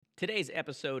Today's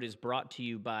episode is brought to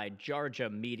you by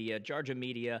Jarja Media. Jarja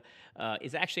Media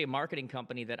is actually a marketing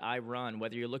company that I run.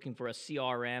 Whether you're looking for a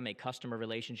CRM, a customer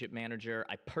relationship manager,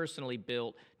 I personally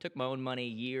took my own money,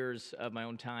 years of my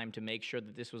own time to make sure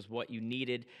that this was what you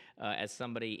needed as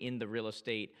somebody in the real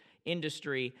estate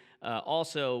industry.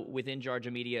 Also, within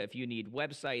Jarja Media, if you need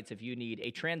websites, if you need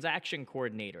a transaction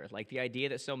coordinator, like the idea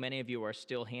that so many of you are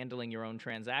still handling your own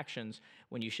transactions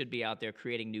when you should be out there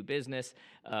creating new business,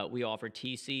 we offer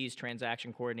TCs,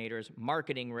 transaction coordinators,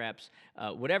 marketing reps,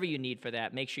 whatever you need for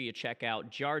that. Make sure you check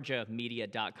out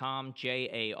jarjamedia.com,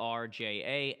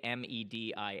 Jarjamedia,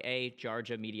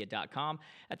 jarjamedia.com.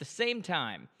 At the same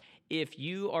time, if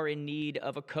you are in need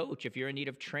of a coach, if you're in need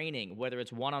of training, whether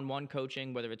it's one-on-one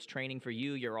coaching, whether it's training for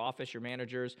you, your office, your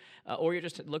managers, or you're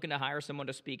just looking to hire someone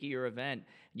to speak at your event,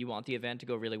 you want the event to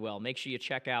go really well, make sure you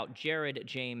check out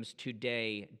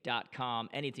jaredjamestoday.com.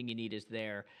 Anything you need is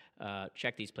there.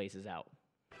 Check these places out.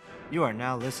 You are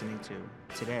now listening to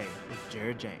Today with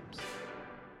Jared James.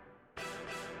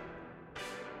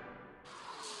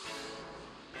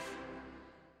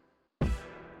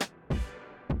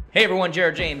 Hey everyone,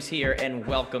 Jared James here, and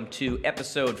welcome to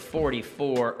episode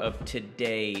 44 of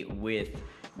Today with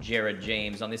Jared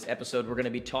James. On this episode, we're going to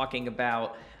be talking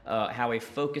about how a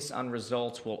focus on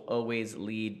results will always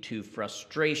lead to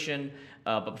frustration.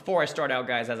 But before I start out,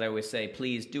 guys, as I always say,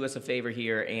 please do us a favor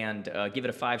here and give it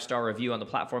a 5-star review on the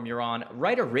platform you're on.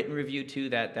 Write a written review, too.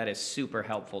 That is super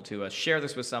helpful to us. Share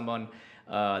this with someone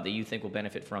that you think will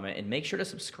benefit from it, and make sure to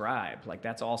subscribe. Like,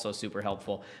 that's also super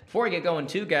helpful. Before I get going,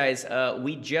 too, guys,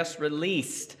 we just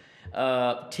released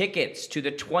tickets to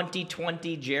the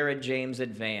 2020 Jared James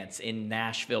Advance in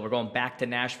Nashville. We're going back to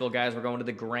Nashville, guys. We're going to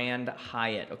the Grand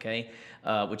Hyatt, okay,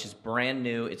 which is brand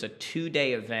new. It's a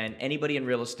 2-day event. Anybody in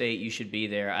real estate, you should be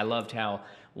there. I loved how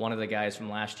one of the guys from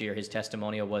last year, his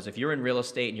testimonial was, if you're in real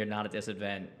estate and you're not at this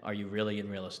event, are you really in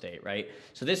real estate, right?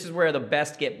 So this is where the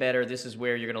best get better. This is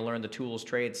where you're going to learn the tools,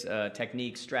 trades,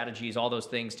 techniques, strategies, all those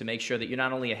things to make sure that you're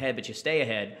not only ahead, but you stay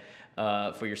ahead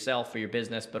for yourself, for your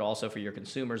business, but also for your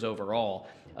consumers overall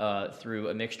through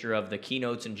a mixture of the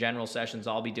keynotes and general sessions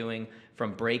I'll be doing,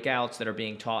 from breakouts that are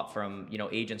being taught from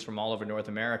agents from all over North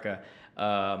America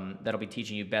that'll be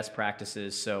teaching you best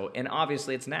practices. So, and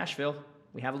obviously it's Nashville.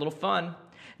 We have a little fun.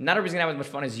 Not everybody's gonna have as much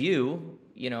fun as you,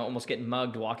 almost getting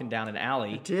mugged walking down an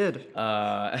alley. I did.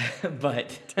 But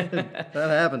that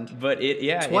happened. But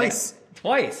Twice.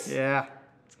 Twice. Yeah.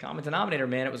 It's common denominator,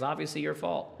 man. It was obviously your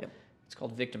fault. Yep. It's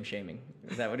called victim shaming.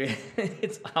 Is that what it is?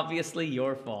 It's obviously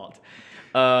your fault.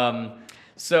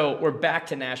 So we're back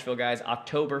to Nashville, guys.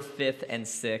 October 5th and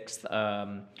 6th.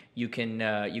 You can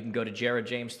go to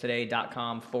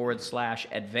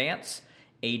jaredjamestoday.com/advance.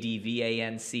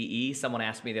 ADVANCE. Someone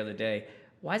asked me the other day,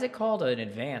 why is it called an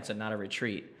advance and not a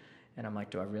retreat? And I'm like,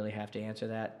 do I really have to answer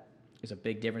that? There's a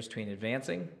big difference between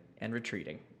advancing and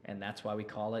retreating, and that's why we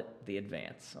call it the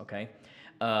advance, okay?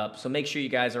 So make sure you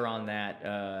guys are on that.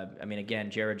 Again,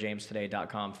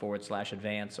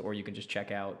 jaredjamestoday.com/advance, or you can just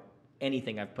check out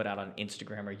anything I've put out on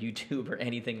Instagram or YouTube or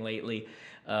anything lately.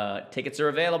 Tickets are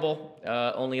available.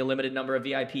 Only a limited number of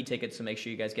VIP tickets, so make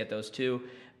sure you guys get those too.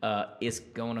 It's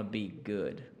gonna be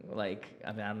good. I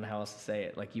don't know how else to say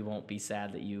it. You won't be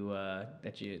sad that you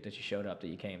showed up, that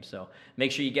you came. So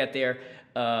make sure you get there.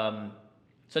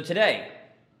 So today,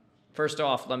 first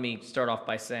off, let me start off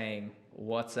by saying,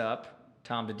 what's up?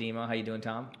 Tom Dedema. How you doing,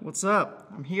 Tom? What's up?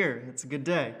 I'm here. It's a good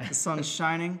day. The sun's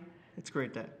shining. It's a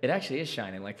great day. It actually is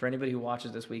shining. For anybody who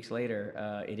watches this weeks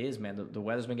later, it is, man. The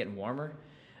weather's been getting warmer.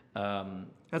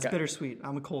 That's bittersweet.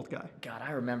 I'm a cold guy. God,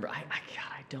 I remember. I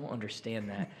don't understand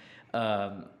that.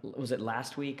 Was it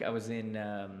last week? I was in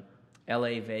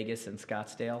L.A., Vegas, and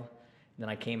Scottsdale. Then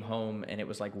I came home, and it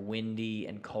was windy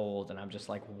and cold, and I'm just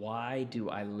like, why do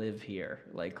I live here?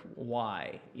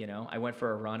 Why? I went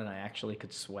for a run, and I actually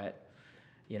could sweat.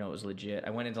 It was legit. I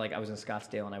went into I was in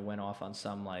Scottsdale, and I went off on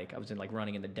some I was in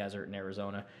running in the desert in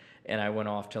Arizona, and I went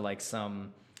off to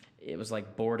some. It was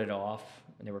boarded off,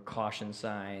 and there were caution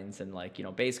signs and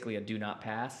basically a do not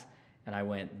pass. And I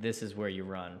went, this is where you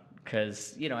run,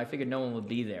 because I figured no one would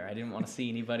be there. I didn't want to see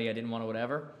anybody. I didn't want to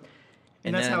whatever.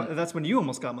 And that's when you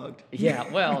almost got mugged.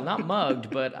 Yeah, well, not mugged,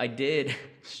 but I did.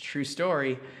 It's a true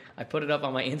story. I put it up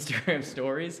on my Instagram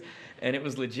stories, and it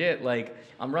was legit.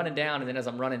 I'm running down, and then as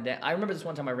I'm running down, I remember this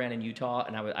one time I ran in Utah,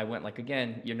 and I went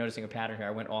again, you're noticing a pattern here.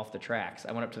 I went off the tracks.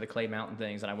 I went up to the Clay Mountain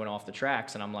things, and I went off the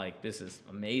tracks, and I'm like, this is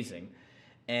amazing.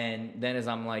 And then as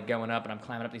I'm going up, and I'm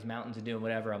climbing up these mountains and doing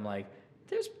whatever, I'm like,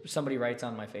 there's somebody writes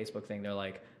on my Facebook thing, they're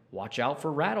like, watch out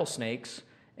for rattlesnakes.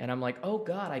 And I'm like, oh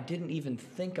God, I didn't even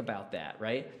think about that,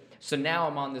 right? So now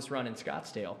I'm on this run in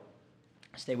Scottsdale.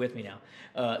 Stay with me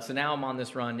now. So now I'm on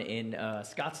this run in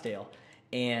Scottsdale,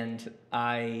 and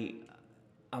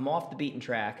I'm off the beaten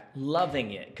track,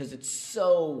 loving it because it's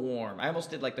so warm. I almost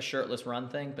did like the shirtless run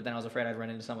thing, but then I was afraid I'd run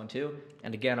into someone too.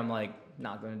 And again, I'm like,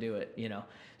 not going to do it, you know.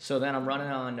 So then I'm running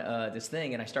on this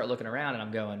thing, and I start looking around, and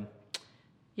I'm going,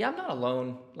 yeah, I'm not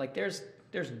alone. Like there's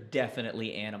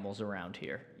definitely animals around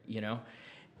here, you know.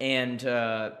 And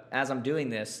as I'm doing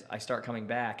this, I start coming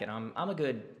back, and I'm a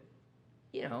good,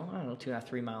 you know, I don't know, 2.5,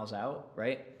 3 miles out,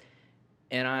 right?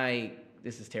 And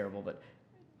this is terrible, but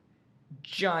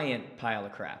giant pile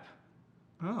of crap.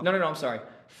 Oh. No, I'm sorry.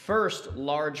 First,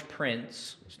 large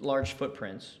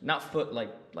footprints, not foot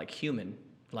like human,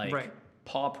 like Right.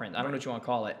 paw print. I don't know what you want to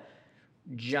call it.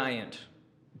 Giant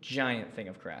thing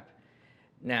of crap.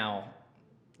 Now,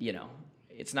 you know,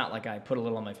 it's not like I put a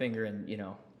little on my finger and, you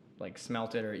know, like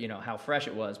smelt it or, you know, how fresh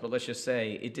it was, but let's just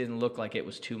say it didn't look like it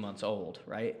was 2 months old,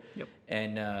 right? Yep.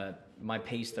 And my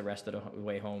pace the rest of the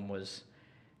way home was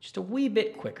just a wee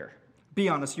bit quicker. Be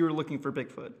honest, you were looking for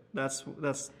Bigfoot.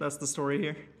 That's the story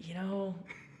here. You know,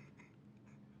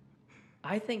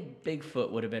 I think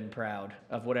Bigfoot would have been proud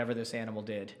of whatever this animal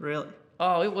did. Really?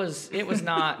 Oh, it was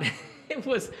not,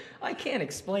 I can't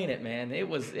explain it, man. It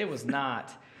was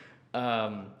not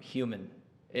human.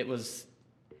 It was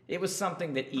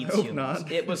something that eats hope humans.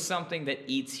 not. It was something that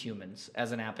eats humans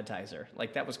as an appetizer.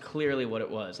 Like that was clearly what it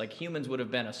was. Like humans would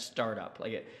have been a startup.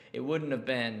 Like it wouldn't have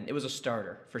been, it was a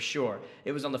starter for sure.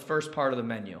 It was on the first part of the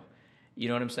menu. You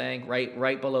know what I'm saying?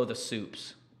 Right below the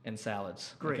soups and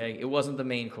salads. Great. Okay? It wasn't the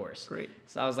main course. Great.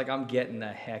 So I was like, I'm getting the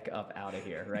heck up out of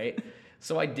here, right?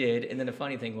 So I did, and then the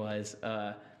funny thing was,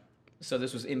 so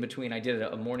this was in between. I did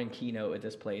a morning keynote at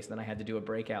this place, then I had to do a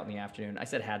breakout in the afternoon. I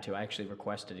said had to. I actually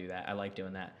request to do that. I like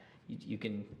doing that. You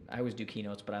can. I always do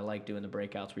keynotes, but I like doing the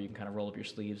breakouts where you can kind of roll up your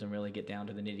sleeves and really get down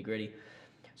to the nitty gritty.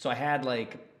 So I had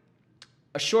like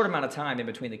a short amount of time in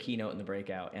between the keynote and the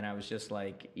breakout, and I was just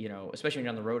like, you know, especially when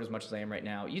you're on the road as much as I am right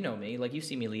now, you know me, like you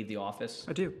see me leave the office.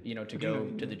 I do. You know, to go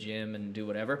to the gym and do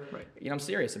whatever. Right. You know, I'm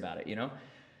serious about it, you know?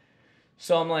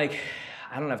 So I'm like,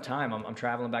 I don't have time. I'm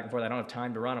traveling back and forth. I don't have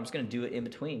time to run. I'm just going to do it in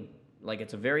between. Like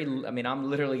it's I'm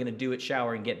literally going to do it,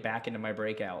 shower, and get back into my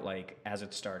breakout, like as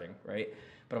it's starting, right?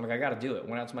 But I'm like, I got to do it.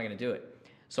 When else am I going to do it?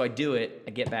 So I do it,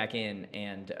 I get back in,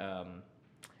 and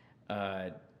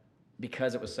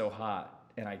because it was so hot,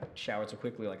 and I showered so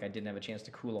quickly, like I didn't have a chance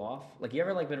to cool off. Like you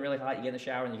ever like been really hot, you get in the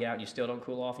shower and you get out and you still don't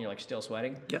cool off and you're like still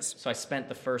sweating? Yes. So I spent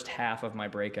the first half of my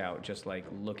breakout just like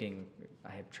looking,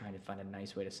 I'm trying to find a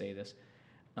nice way to say this,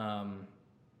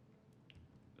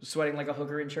 sweating like a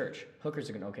hooker in church. Hooker's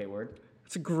an okay word.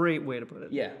 It's a great way to put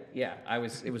it. Yeah.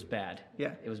 It was bad.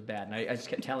 Yeah. It was bad. And I just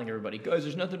kept telling everybody, guys,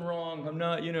 there's nothing wrong. I'm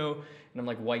not, you know, and I'm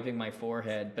like wiping my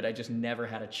forehead, but I just never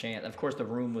had a chance. Of course, the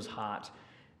room was hot.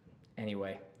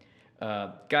 Anyway.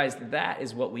 Guys, that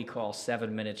is what we call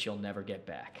 7 minutes you'll never get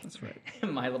back. That's right.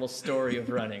 My little story of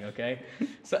running, okay?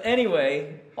 So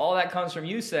anyway, all that comes from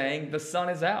you saying the sun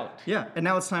is out. Yeah, and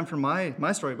now it's time for my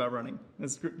story about running.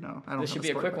 No, I don't. This should be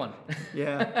a quick one.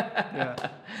 Yeah.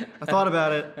 I thought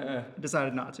about it,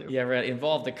 decided not to. Yeah, right. It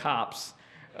involved the cops.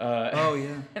 Oh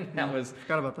yeah. And that was.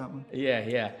 Forgot about that one.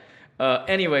 Yeah.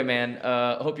 Anyway, man,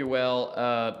 hope you're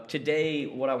well. Today,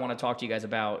 what I want to talk to you guys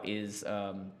about is.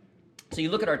 So you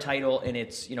look at our title, and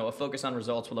it's, you know, a focus on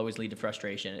results will always lead to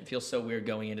frustration. It feels so weird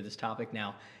going into this topic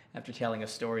now after telling a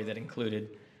story that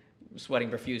included sweating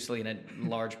profusely in a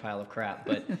large pile of crap.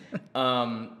 But,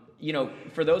 you know,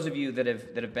 for those of you that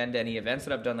have been to any events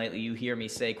that I've done lately, you hear me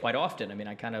say quite often. I mean,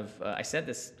 I said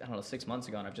this, I don't know, 6 months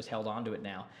ago, and I've just held on to it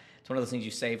now. It's one of those things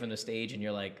you say from the stage, and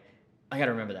you're like, I got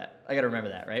to remember that,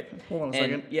 right? Hold on a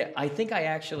second. Yeah, I think I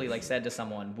actually said to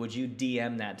someone, would you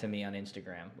DM that to me on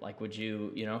Instagram? Like, would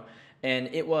you, you know?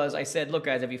 And I said, look,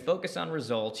 guys, if you focus on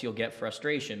results, you'll get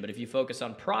frustration. But if you focus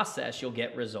on process, you'll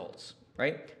get results,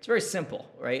 right? It's very simple,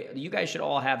 right? You guys should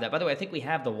all have that. By the way, I think we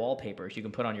have the wallpapers you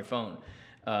can put on your phone.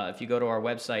 If you go to our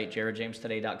website,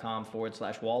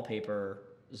 jaredjamestoday.com/wallpaper,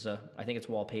 I think it's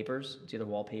wallpapers. It's either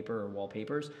wallpaper or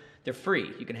wallpapers. They're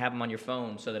free. You can have them on your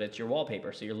phone so that it's your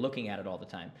wallpaper, so you're looking at it all the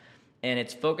time. And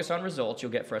it's focus on results,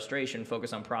 you'll get frustration.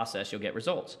 Focus on process, you'll get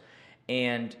results.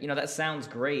 And, you know, that sounds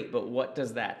great, but what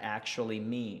does that actually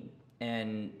mean?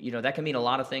 And, you know, that can mean a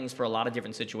lot of things for a lot of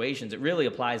different situations. It really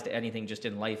applies to anything just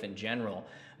in life in general.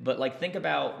 But, like, think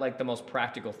about, like, the most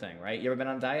practical thing, right? You ever been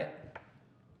on a diet?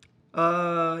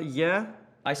 Yeah.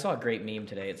 I saw a great meme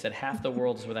today. It said half the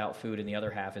world is without food and the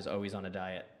other half is always on a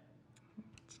diet.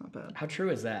 It's not bad. How true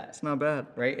is that? It's not bad.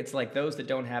 Right? It's like those that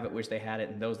don't have it wish they had it,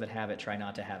 and those that have it try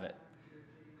not to have it.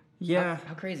 Yeah.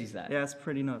 How crazy is that? Yeah, it's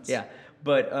pretty nuts. Yeah.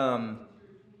 But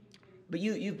But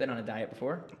you've been on a diet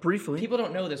before. Briefly. People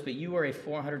don't know this, but you are a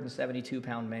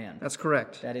 472-pound man. That's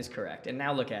correct. That is correct. And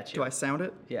now look at you. Do I sound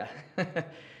it? Yeah.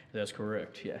 That's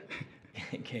correct, yeah.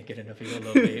 Can't get enough of your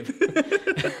love, babe.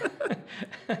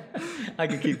 I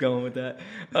could keep going with that.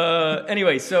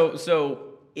 Anyway,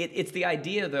 so it's the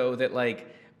idea, though, that,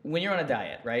 like, when you're on a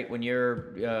diet, right? When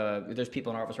you're, there's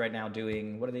people in our office right now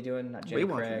doing, what are they doing? Not Jenny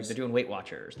Craig. They're doing Weight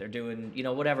Watchers. They're doing,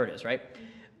 whatever it is, right?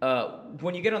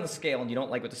 When you get on the scale and you don't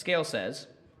like what the scale says,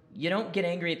 you don't get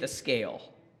angry at the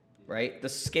scale, right? The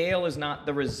scale is not,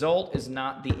 the result is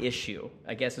not the issue,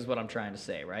 I guess is what I'm trying to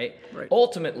say, right?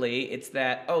 Ultimately, it's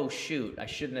that, oh, shoot, I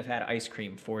shouldn't have had ice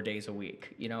cream 4 days a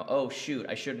week. Oh, shoot,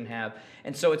 I shouldn't have.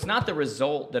 And so it's not the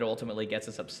result that ultimately gets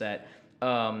us upset.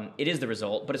 It is the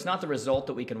result, but it's not the result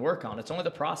that we can work on. It's only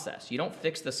the process. You don't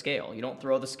fix the scale. You don't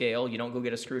throw the scale. You don't go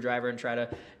get a screwdriver and try to,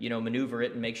 maneuver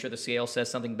it and make sure the scale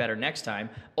says something better next time.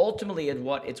 Ultimately,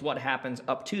 it's what happens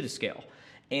up to the scale.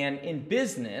 And in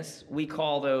business, we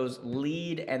call those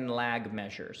lead and lag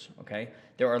measures, okay?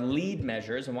 There are lead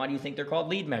measures, and why do you think they're called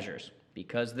lead measures?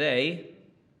 Because they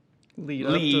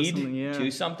lead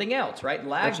to something else, right?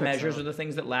 Lag measures are the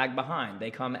things that lag behind.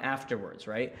 They come afterwards,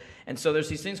 right? And so there's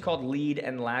these things called lead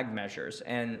and lag measures.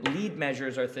 And lead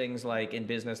measures are things like in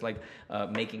business, like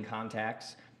making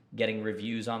contacts, getting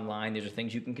reviews online. These are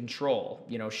things you can control,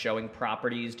 showing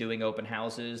properties, doing open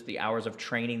houses, the hours of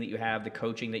training that you have, the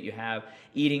coaching that you have,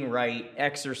 eating right,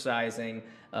 exercising,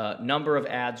 number of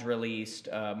ads released,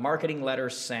 marketing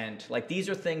letters sent. Like, these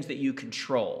are things that you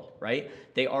control, right?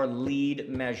 They are lead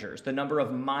measures. The number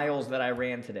of miles that I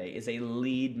ran today is a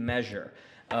lead measure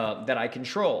that I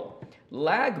control.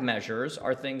 Lag measures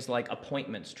are things like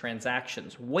appointments,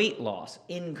 transactions, weight loss,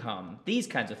 income, these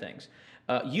kinds of things.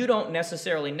 You don't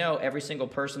necessarily know every single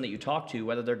person that you talk to,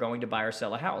 whether they're going to buy or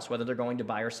sell a house, whether they're going to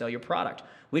buy or sell your product.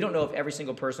 We don't know if every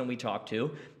single person we talk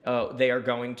to, they are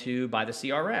going to buy the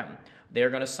CRM. They're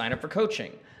going to sign up for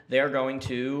coaching. They're going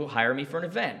to hire me for an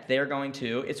event. They're going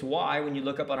to, it's why when you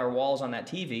look up on our walls on that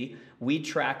TV, we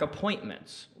track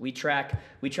appointments. We track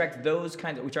those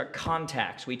kinds of, we track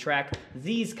contacts. We track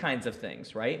these kinds of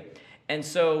things, right? And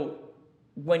so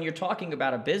when you're talking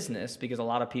about a business, because a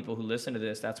lot of people who listen to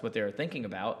this, that's what they're thinking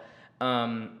about,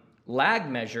 lag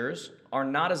measures are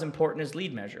not as important as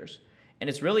lead measures. And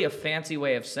it's really a fancy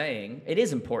way of saying, it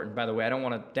is important, by the way, I don't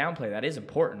want to downplay that, it is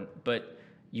important, but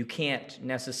you can't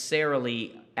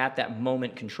necessarily at that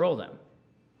moment control them.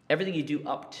 Everything you do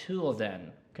up till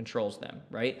then controls them,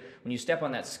 right? When you step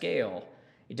on that scale,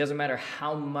 it doesn't matter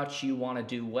how much you want to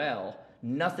do well,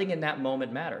 nothing in that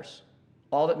moment matters.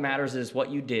 All that matters is what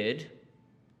you did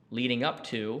leading up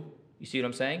to, you see what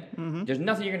I'm saying? Mm-hmm. There's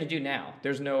nothing you're going to do now.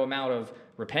 There's no amount of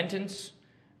repentance,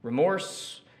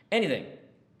 remorse, anything.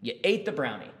 You ate the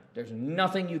brownie. There's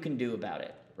nothing you can do about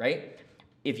it, right?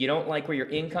 If you don't like where your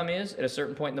income is at a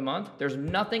certain point in the month, there's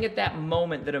nothing at that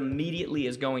moment that immediately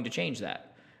is going to change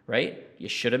that, right? You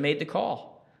should have made the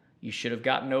call. You should have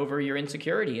gotten over your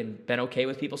insecurity and been okay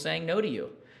with people saying no to you.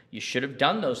 You should have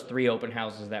done those 3 open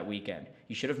houses that weekend.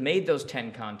 You should have made those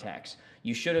 10 contacts.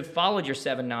 You should have followed your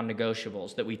 7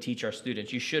 non-negotiables that we teach our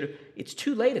students. It's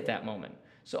too late at that moment.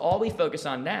 So all we focus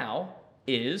on now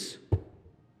is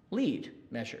lead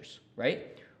measures,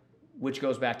 right? Which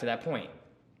goes back to that point.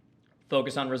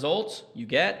 Focus on results, you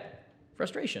get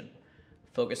frustration.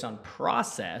 Focus on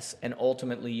process, and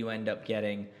ultimately you end up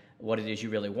getting what it is you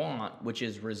really want, which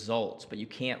is results. But you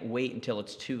can't wait until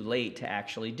it's too late to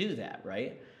actually do that,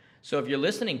 right? So if you're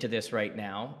listening to this right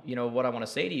now, what I want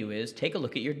to say to you is take a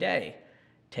look at your day.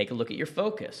 Take a look at your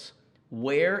focus.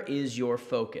 Where is your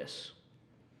focus?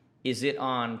 Is it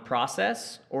on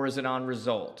process or is it on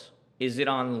result? Is it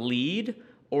on lead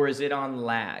or is it on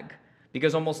lag?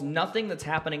 Because almost nothing that's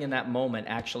happening in that moment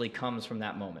actually comes from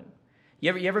that moment.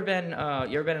 You ever been in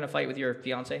a fight with your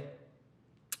fiance?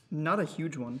 Not a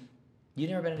huge one. You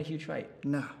never been in a huge fight?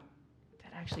 No.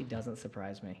 That actually doesn't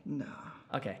surprise me. No.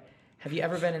 Okay. Have you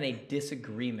ever been in a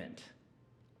disagreement?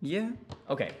 Yeah.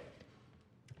 Okay.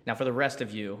 Now, for the rest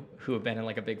of you who have been in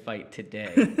like a big fight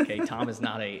today, okay, Tom is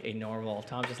not a normal.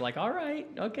 Tom's just like, all right,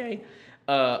 okay.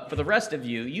 For the rest of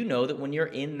you, you know that when you're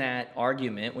in that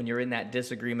argument, when you're in that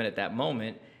disagreement at that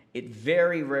moment, it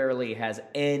very rarely has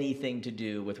anything to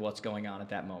do with what's going on at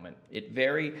that moment. It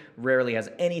very rarely has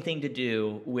anything to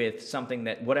do with something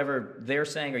that whatever they're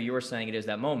saying or you're saying it is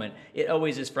that moment. It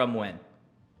always is from when?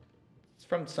 It's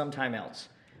from sometime else.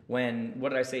 When, what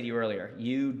did I say to you earlier?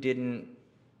 You didn't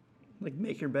Like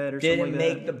make your bed or something Didn't like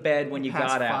make that. the bed when you Past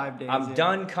got out. 5 days, I'm yeah.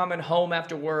 done coming home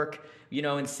after work,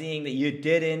 and seeing that you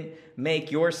didn't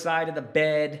make your side of the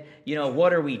bed.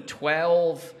 What are we,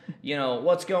 12?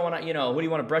 What's going on? What do you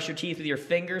want to brush your teeth with your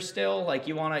fingers still? Like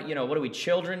you want to, what are we,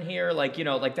 children here? Like,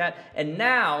 like that. And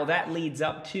now that leads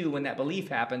up to when that belief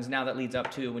happens. Now that leads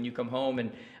up to when you come home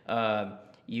and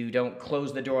you don't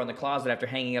close the door on the closet after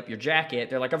hanging up your jacket.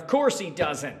 They're like, of course he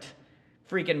doesn't.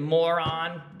 Freaking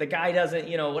moron. The guy doesn't,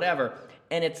 whatever.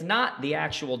 And it's not the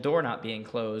actual door not being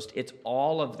closed. It's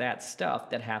all of that stuff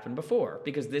that happened before,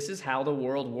 because this is how the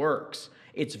world works.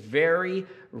 It's very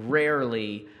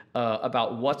rarely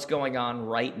about what's going on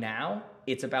right now.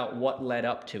 It's about what led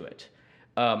up to it.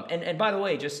 And by the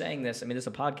way, just saying this, this is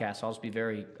a podcast, so I'll just be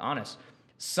very honest.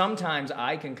 Sometimes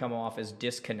I can come off as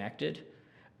disconnected.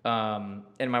 And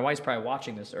my wife's probably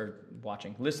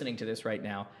listening to this right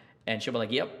now, and she'll be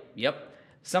like, yep.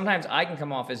 Sometimes I can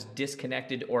come off as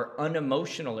disconnected or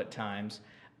unemotional at times,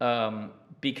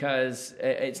 because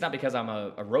it's not because I'm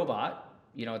a robot,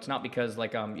 it's not because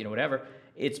like I'm, whatever.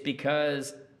 It's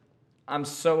because I'm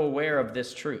so aware of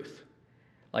this truth.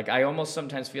 Like I almost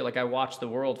sometimes feel like I watch the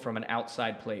world from an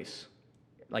outside place.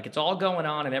 Like it's all going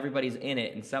on and everybody's in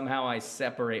it, and somehow I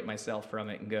separate myself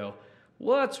from it and go,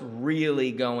 what's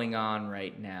really going on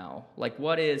right now? Like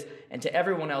what is, and to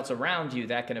everyone else around you,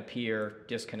 that can appear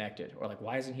disconnected. Or like,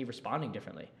 why isn't he responding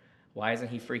differently? Why isn't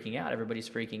he freaking out? Everybody's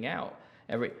freaking out.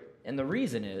 And the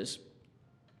reason is,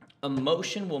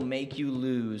 emotion will make you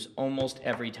lose almost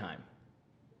every time.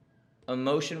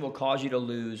 Emotion will cause you to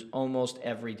lose almost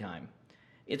every time.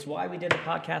 It's why we did a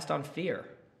podcast on fear,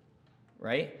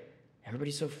 right?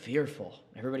 Everybody's so fearful.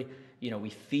 Everybody, we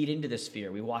feed into this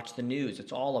fear. We watch the news.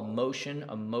 It's all emotion.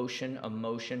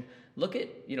 Look at,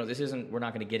 we're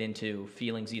not going to get into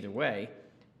feelings either way,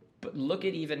 but look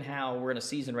at even how we're in a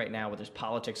season right now where there's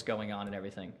politics going on and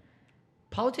everything.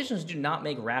 Politicians do not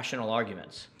make rational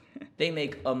arguments. They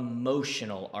make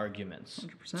emotional arguments.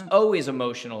 100%. It's always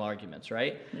emotional arguments,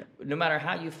 right? Yeah. No matter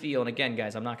how you feel, and again,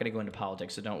 guys, I'm not going to go into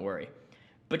politics, so don't worry.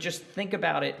 But just think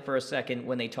about it for a second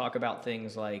when they talk about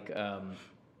things like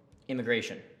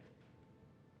immigration.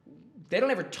 They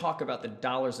don't ever talk about the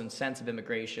dollars and cents of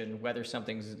immigration, whether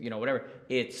something's, whatever.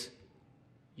 It's,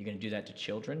 you're going to do that to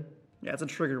children? Yeah, it's a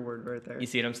trigger word right there. You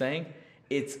see what I'm saying?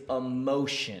 It's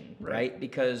emotion, right?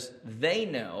 Because they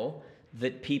know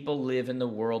that people live in the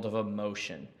world of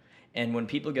emotion. And when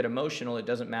people get emotional, it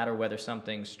doesn't matter whether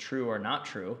something's true or not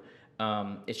true.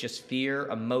 It's just fear,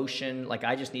 emotion. Like,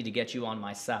 I just need to get you on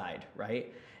my side,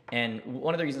 right? And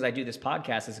one of the reasons I do this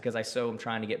podcast is because I'm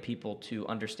trying to get people to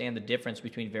understand the difference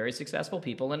between very successful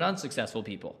people and unsuccessful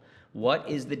people. What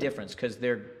is the difference? Because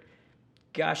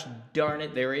gosh darn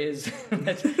it, there is, I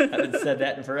haven't said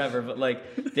that in forever, but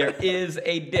like there is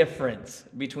a difference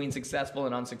between successful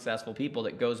and unsuccessful people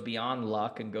that goes beyond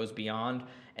luck and goes beyond,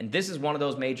 and this is one of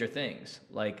those major things.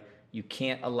 Like, you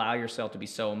can't allow yourself to be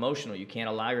so emotional. You can't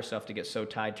allow yourself to get so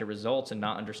tied to results and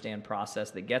not understand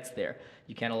process that gets there.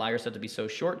 You can't allow yourself to be so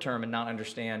short-term and not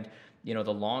understand, the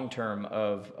long-term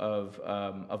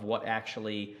of what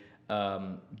actually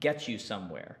gets you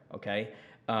somewhere, okay?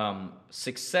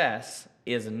 Success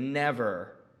is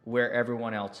never where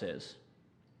everyone else is.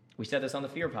 We said this on the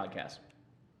Fear podcast.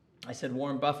 I said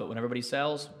Warren Buffett, when everybody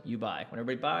sells, you buy. When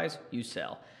everybody buys, you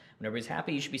sell. When everybody's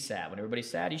happy, you should be sad. When everybody's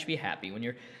sad, you should be happy.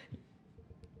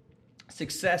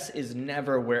 Success is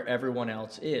never where everyone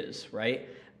else is, right?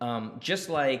 Just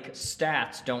like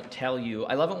stats don't tell you.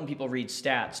 I love it when people read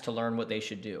stats to learn what they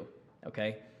should do,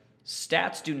 okay?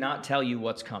 Stats do not tell you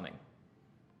what's coming.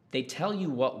 They tell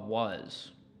you what was.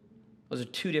 Those are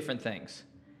two different things,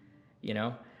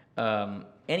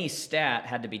 Any stat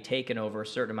had to be taken over a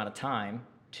certain amount of time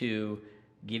to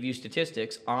give you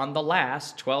statistics on the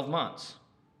last 12 months.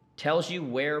 Tells you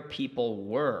where people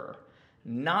were,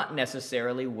 not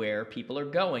necessarily where people are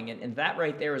going. And that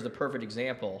right there is the perfect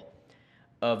example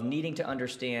of needing to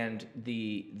understand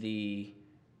the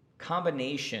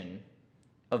combination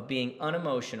of being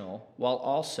unemotional while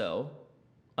also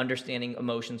understanding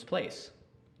emotion's place.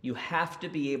 You have to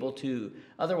be able to,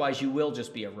 otherwise you will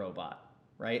just be a robot,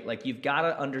 right? Like, you've got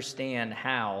to understand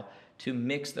how to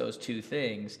mix those two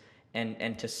things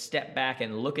and to step back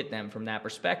and look at them from that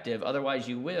perspective. Otherwise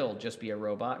you will just be a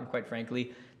robot. And quite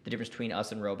frankly, the difference between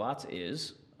us and robots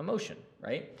is emotion,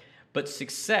 right? But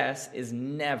success is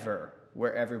never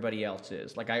where everybody else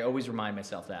is. Like, I always remind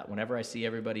myself that whenever I see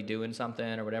everybody doing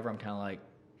something or whatever, I'm kind of like,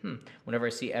 Whenever I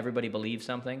see everybody believe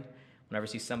something, whenever I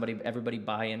see everybody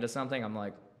buy into something, I'm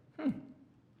like,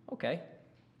 okay,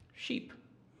 sheep.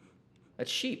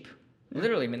 That's sheep.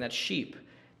 Literally, that's sheep.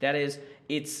 That is,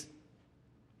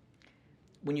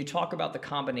 when you talk about the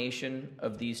combination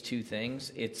of these two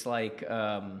things, it's like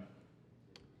the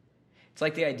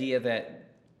idea that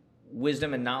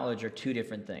wisdom and knowledge are two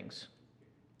different things.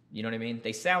 You know what I mean?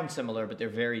 They sound similar, but they're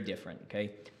very different,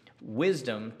 okay?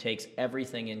 Wisdom takes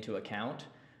everything into account.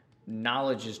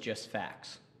 Knowledge is just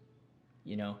facts,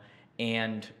 you know?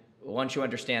 And once you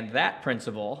understand that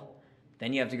principle,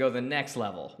 then you have to go to the next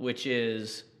level, which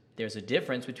is there's a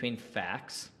difference between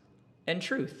facts and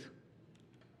truth.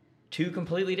 Two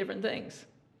completely different things,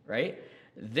 right?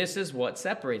 This is what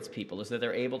separates people, is that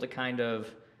they're able to kind of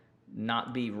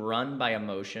not be run by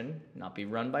emotion, not be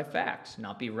run by facts,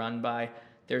 not be run by...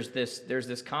 There's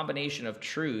this combination of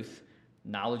truth.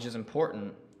 Knowledge is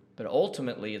important, but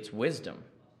ultimately it's wisdom,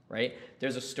 right?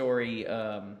 There's a story,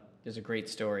 there's a great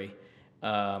story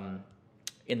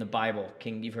in the Bible.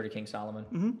 You've heard of King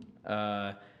Solomon?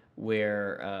 Mm-hmm.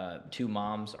 Where two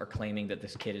moms are claiming that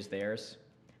this kid is theirs.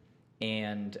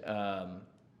 And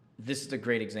this is a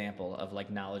great example of like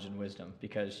knowledge and wisdom,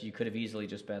 because you could have easily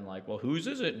just been like, well, whose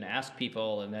is it? And ask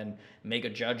people and then make a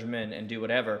judgment and do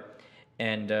whatever.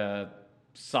 And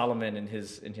Solomon in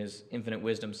his infinite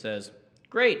wisdom says,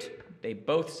 great, they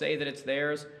both say that it's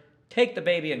theirs. Take the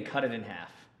baby and cut it in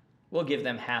half. We'll give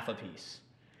them half a piece.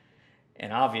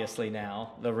 And obviously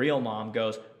now the real mom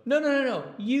goes, no,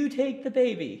 you take the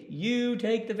baby. You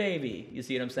take the baby. You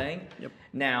see what I'm saying? Yep.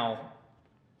 Now,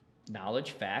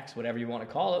 knowledge, facts, whatever you want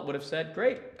to call it, would have said,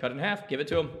 great, cut it in half, give it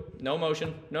to him. No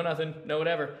emotion, no nothing, no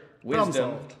whatever.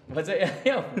 Wisdom, what's it?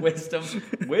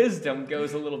 Wisdom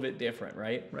goes a little bit different,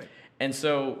 right? Right. And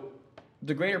so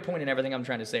the greater point in everything I'm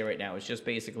trying to say right now is just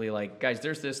basically like, guys,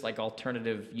 there's this like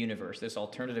alternative universe, this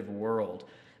alternative world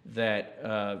that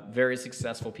very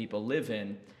successful people live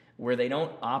in, where they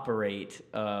don't operate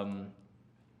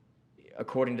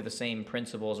according to the same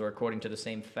principles or according to the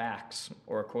same facts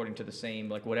or according to the same,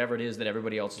 like whatever it is that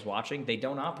everybody else is watching. They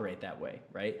don't operate that way,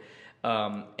 right?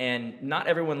 And not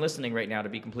everyone listening right now, to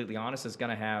be completely honest, is going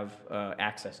to have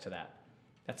access to that.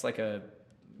 That's like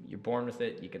you're born with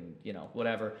it, you can,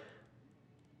 whatever.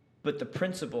 But the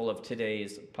principle of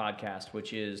today's podcast,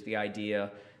 which is the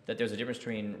idea that there's a difference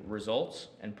between results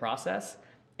and process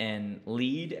and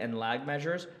lead and lag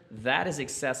measures, that is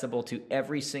accessible to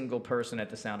every single person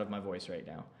at the sound of my voice right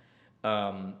now.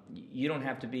 You don't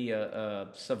have to be a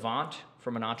savant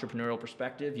from an entrepreneurial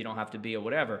perspective. You don't have to be a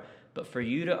whatever. But for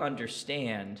you to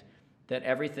understand that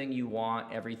everything you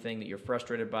want, everything that you're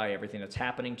frustrated by, everything that's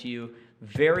happening to you,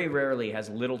 very rarely has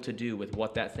little to do with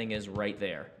what that thing is right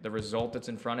there, the result that's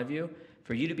in front of you.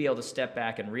 For you to be able to step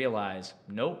back and realize,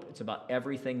 nope, it's about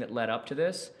everything that led up to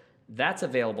this, that's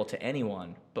available to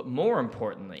anyone. But more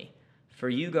importantly, for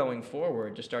you going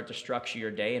forward to start to structure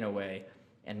your day in a way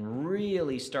and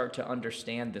really start to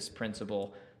understand this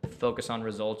principle. Focus on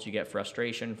results, you get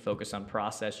frustration. Focus on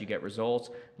process, you get results.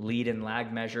 Lead and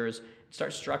lag measures.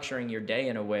 Start structuring your day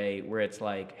in a way where it's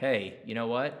like, hey, you know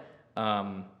what?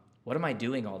 What am I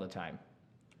doing all the time?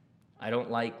 I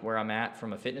don't like where I'm at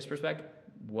from a fitness perspective.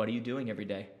 What are you doing every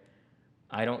day?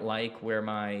 I don't like where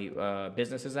my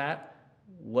business is at.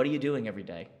 What are you doing every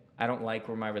day? I don't like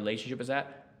where my relationship is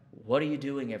at. What are you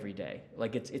doing every day?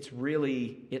 Like it's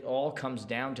really, it all comes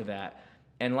down to that.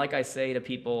 And like I say to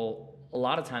people, a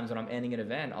lot of times when I'm ending an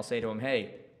event, I'll say to them,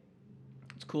 hey,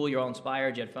 it's cool, you're all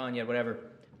inspired, you had fun, you had whatever.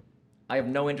 I have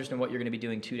no interest in what you're going to be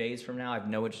doing 2 days from now. I have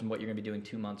no interest in what you're going to be doing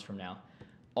 2 months from now.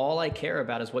 All I care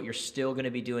about is what you're still going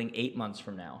to be doing 8 months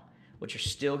from now, what you're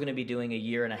still going to be doing a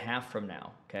year and a half from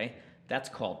now, okay? That's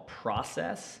called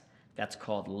process. That's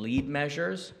called lead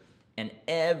measures. And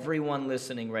everyone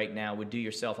listening right now would do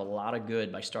yourself a lot of good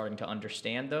by starting to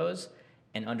understand those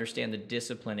and understand the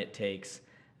discipline it takes.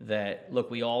 That,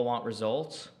 look, we all want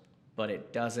results, but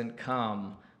it doesn't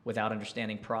come without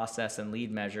understanding process and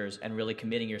lead measures and really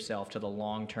committing yourself to the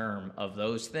long term of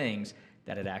those things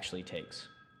that it actually takes.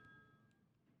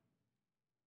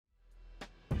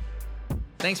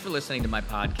 Thanks for listening to my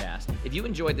podcast. If you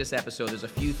enjoyed this episode, there's a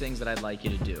few things that I'd like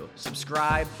you to do.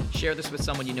 Subscribe, share this with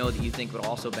someone you know that you think would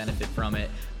also benefit from it.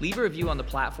 Leave a review on the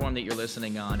platform that you're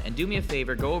listening on. And do me a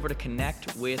favor, go over to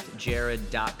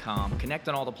connectwithjared.com. Connect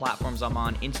on all the platforms I'm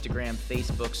on, Instagram,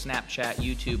 Facebook, Snapchat,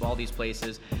 YouTube, all these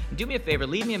places. And do me a favor,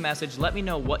 leave me a message. Let me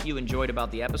know what you enjoyed about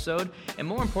the episode. And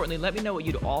more importantly, let me know what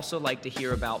you'd also like to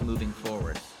hear about moving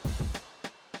forward.